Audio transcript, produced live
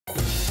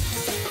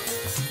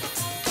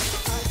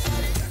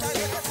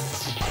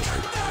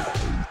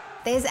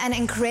There's an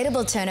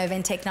incredible turnover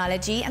in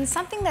technology, and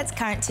something that's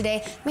current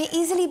today may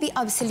easily be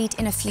obsolete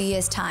in a few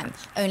years' time,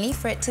 only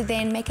for it to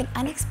then make an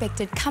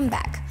unexpected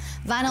comeback.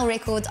 Vinyl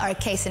records are a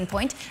case in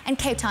point, and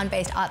Cape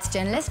Town-based arts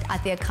journalist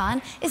Attiyah Khan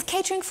is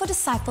catering for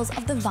disciples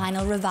of the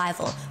vinyl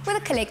revival with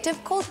a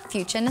collective called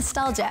Future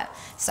Nostalgia.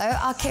 So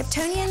are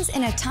Capetonians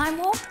in a time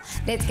warp?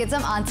 Let's get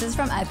some answers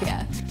from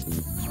Attiyah.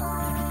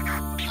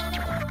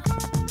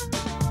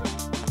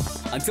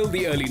 Until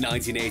the early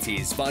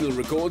 1980s, vinyl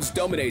records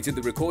dominated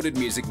the recorded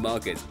music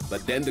market.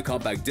 But then the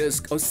compact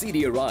disc or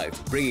CD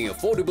arrived, bringing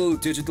affordable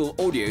digital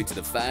audio to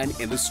the fan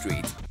in the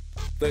street.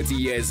 30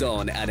 years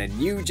on, and a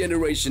new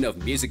generation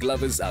of music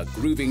lovers are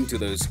grooving to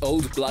those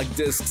old black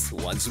discs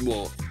once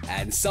more.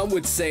 And some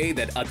would say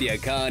that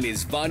Attiyah Khan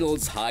is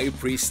vinyl's high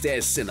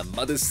priestess in the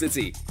mother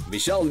city.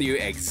 Mishal knew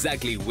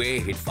exactly where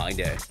he'd find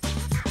her.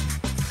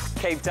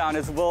 Cape Town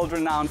is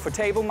world-renowned for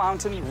Table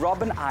Mountain,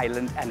 Robben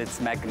Island and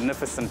its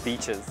magnificent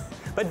beaches.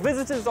 But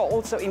visitors are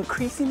also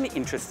increasingly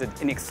interested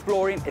in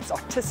exploring its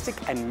artistic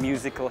and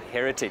musical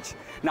heritage.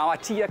 Now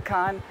Attiyah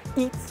Khan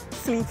eats,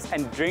 sleeps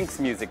and drinks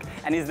music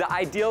and is the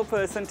ideal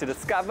person to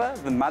discover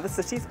the mother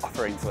city's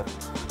offerings with.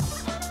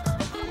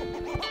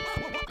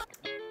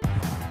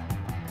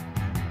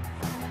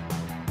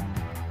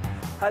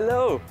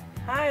 Hello.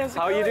 Hi, how's it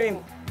How are you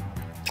doing?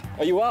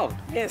 Are you well?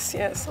 Yes,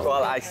 yes.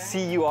 Well, I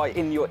see you are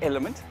in your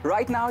element.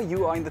 Right now,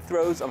 you are in the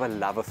throes of a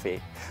love affair.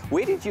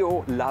 Where did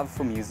your love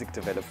for music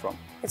develop from?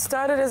 It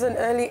started as an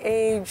early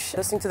age,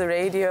 listening to the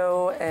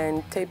radio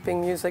and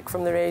taping music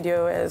from the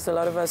radio, as a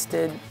lot of us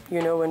did,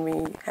 you know, when we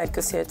had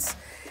cassettes.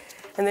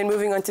 And then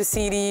moving on to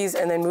CDs,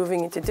 and then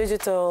moving into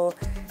digital,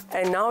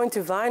 and now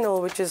into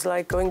vinyl, which is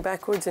like going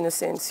backwards in a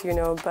sense, you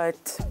know,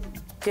 but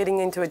getting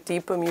into a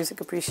deeper music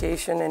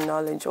appreciation and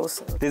knowledge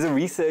also. There's a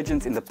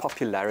resurgence in the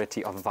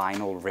popularity of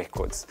vinyl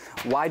records.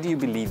 Why do you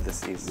believe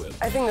this is?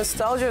 I think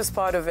nostalgia is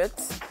part of it.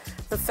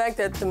 The fact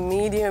that the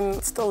medium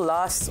still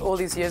lasts all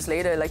these years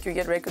later, like you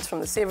get records from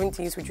the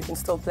 70s, which you can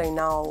still play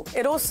now.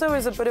 It also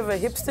is a bit of a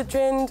hipster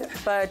trend,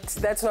 but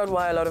that's not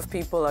why a lot of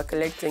people are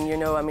collecting, you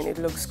know. I mean, it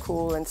looks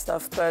cool and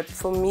stuff, but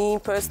for me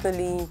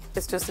personally,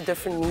 it's just a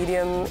different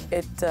medium.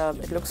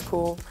 It looks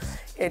cool.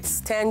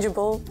 It's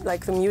tangible,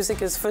 like the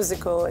music is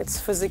physical, it's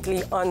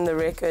physically on the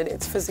record,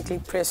 it's physically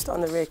pressed on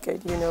the record,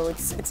 you know,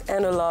 it's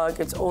analog,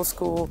 it's old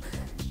school,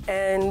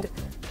 and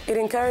it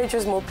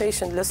encourages more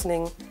patient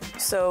listening.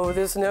 So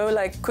there's no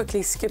like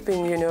quickly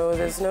skipping, you know,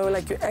 there's no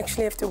like you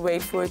actually have to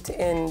wait for it to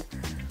end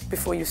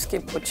before you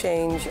skip or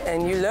change,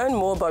 and you learn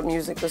more about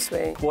music this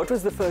way. What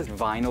was the first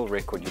vinyl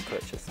record you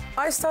purchased?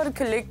 I started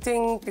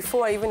collecting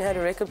before I even had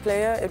a record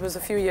player. It was a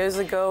few years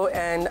ago,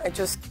 and I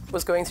just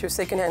was going through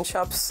secondhand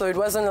shops, so it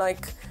wasn't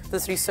like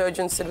this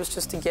resurgence, it was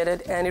just to get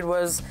it, and it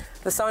was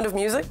The Sound of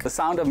Music. The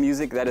Sound of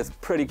Music, that is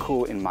pretty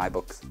cool in my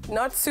books.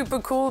 Not super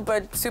cool,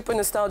 but super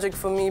nostalgic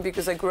for me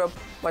because I grew up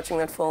watching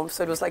that film,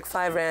 so it was like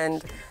 5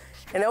 Rand.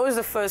 And that was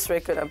the first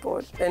record I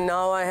bought. And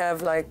now I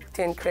have like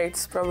 10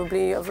 crates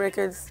probably of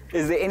records.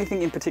 Is there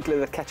anything in particular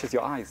that catches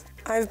your eyes?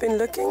 I've been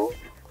looking.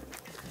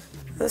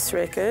 This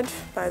record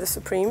by the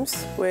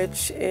Supremes,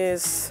 which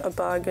is a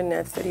bargain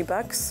at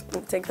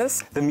 $30. Take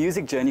this. The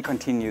music journey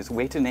continues.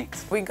 Where to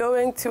next? We're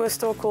going to a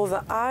store called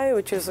The Eye,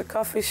 which is a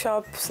coffee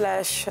shop /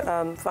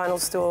 vinyl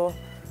store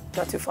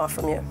not too far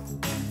from here.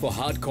 For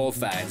hardcore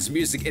fans,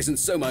 music isn't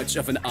so much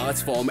of an art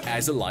form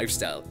as a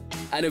lifestyle.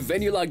 And a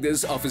venue like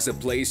this offers a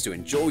place to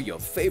enjoy your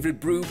favorite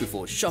brew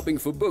before shopping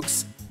for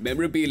books,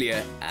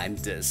 memorabilia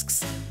and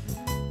discs.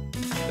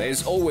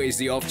 There's always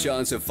the off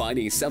chance of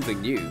finding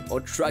something new or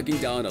tracking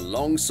down a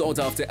long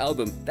sought-after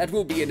album that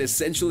will be an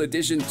essential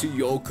addition to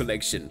your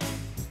collection.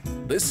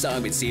 This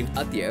time it seemed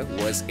Attiyah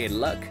was in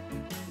luck.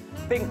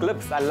 Pink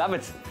lips, I love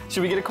it.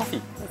 Should we get a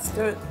coffee? Let's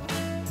do it.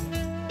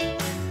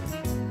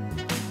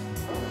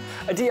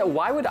 Attiyah,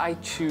 why would I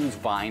choose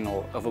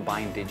vinyl over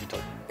buying digital?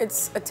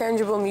 It's a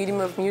tangible medium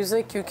of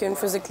music. You can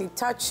physically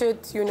touch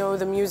it. You know,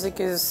 the music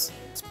is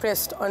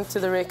pressed onto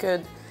the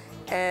record.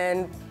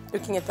 And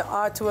looking at the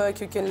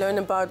artwork, you can learn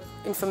about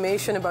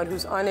information about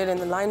who's on it and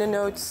the liner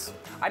notes.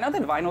 I know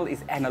that vinyl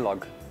is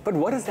analog, but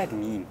what does that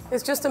mean?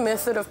 It's just a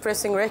method of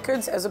pressing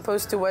records as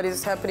opposed to what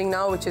is happening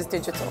now, which is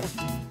digital.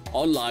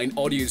 Online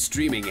audio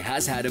streaming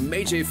has had a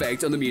major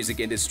effect on the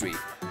music industry.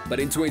 But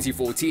in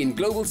 2014,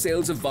 global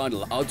sales of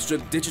vinyl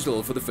outstripped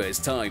digital for the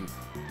first time.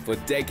 For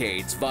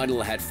decades,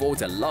 vinyl had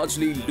fought a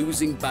largely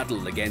losing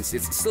battle against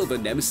its silver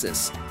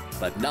nemesis.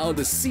 But now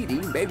the CD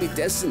may be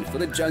destined for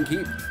the junk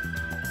heap.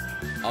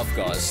 Of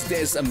course,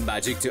 there's a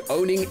magic to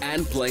owning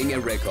and playing a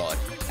record.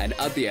 And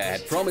Attiyah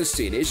had promised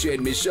to initiate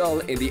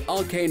Mishal in the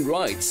arcane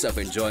rites of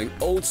enjoying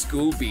old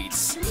school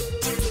beats.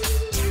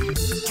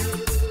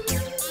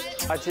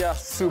 Attiyah,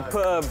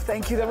 superb.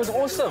 Thank you, that was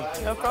awesome.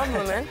 No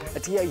problem, man.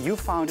 Attiyah, you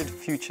founded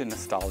Future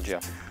Nostalgia.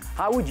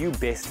 How would you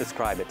best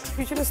describe it?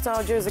 Future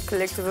Nostalgia is a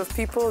collective of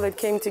people that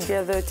came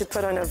together to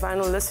put on a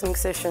vinyl listening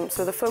session.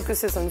 So the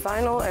focus is on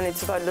vinyl, and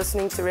it's about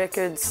listening to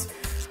records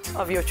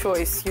of your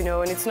choice, you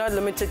know, and it's not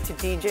limited to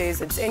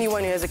DJs. It's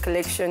anyone who has a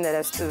collection that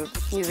has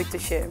music to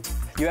share.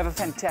 You have a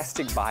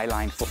fantastic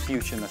byline for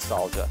future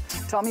nostalgia.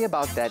 Tell me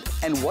about that,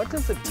 and what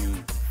does it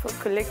mean? For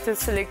collectors,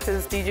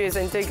 selectors, DJs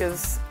and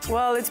diggers,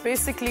 well, it's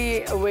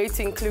basically a way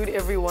to include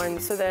everyone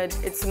so that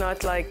it's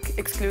not like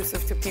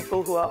exclusive to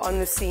people who are on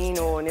the scene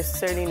or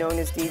necessarily known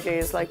as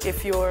DJs. Like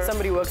if you're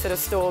somebody who works at a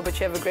store but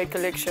you have a great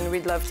collection,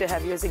 we'd love to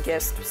have you as a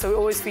guest. So we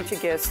always feature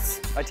guests.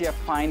 Attiyah,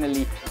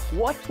 finally,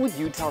 what would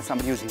you tell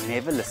somebody who's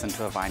never listened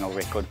to a vinyl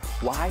record?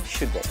 Why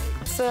should they?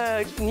 It's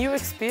a new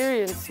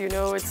experience, you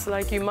know. It's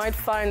like you might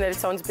find that it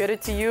sounds better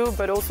to you,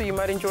 but also you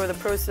might enjoy the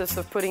process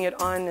of putting it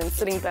on and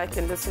sitting back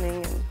and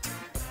listening and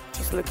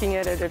just looking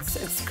at it.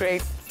 It's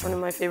great. It's one of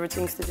my favorite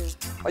things to do.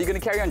 Are you going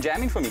to carry on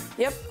jamming for me?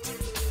 Yep.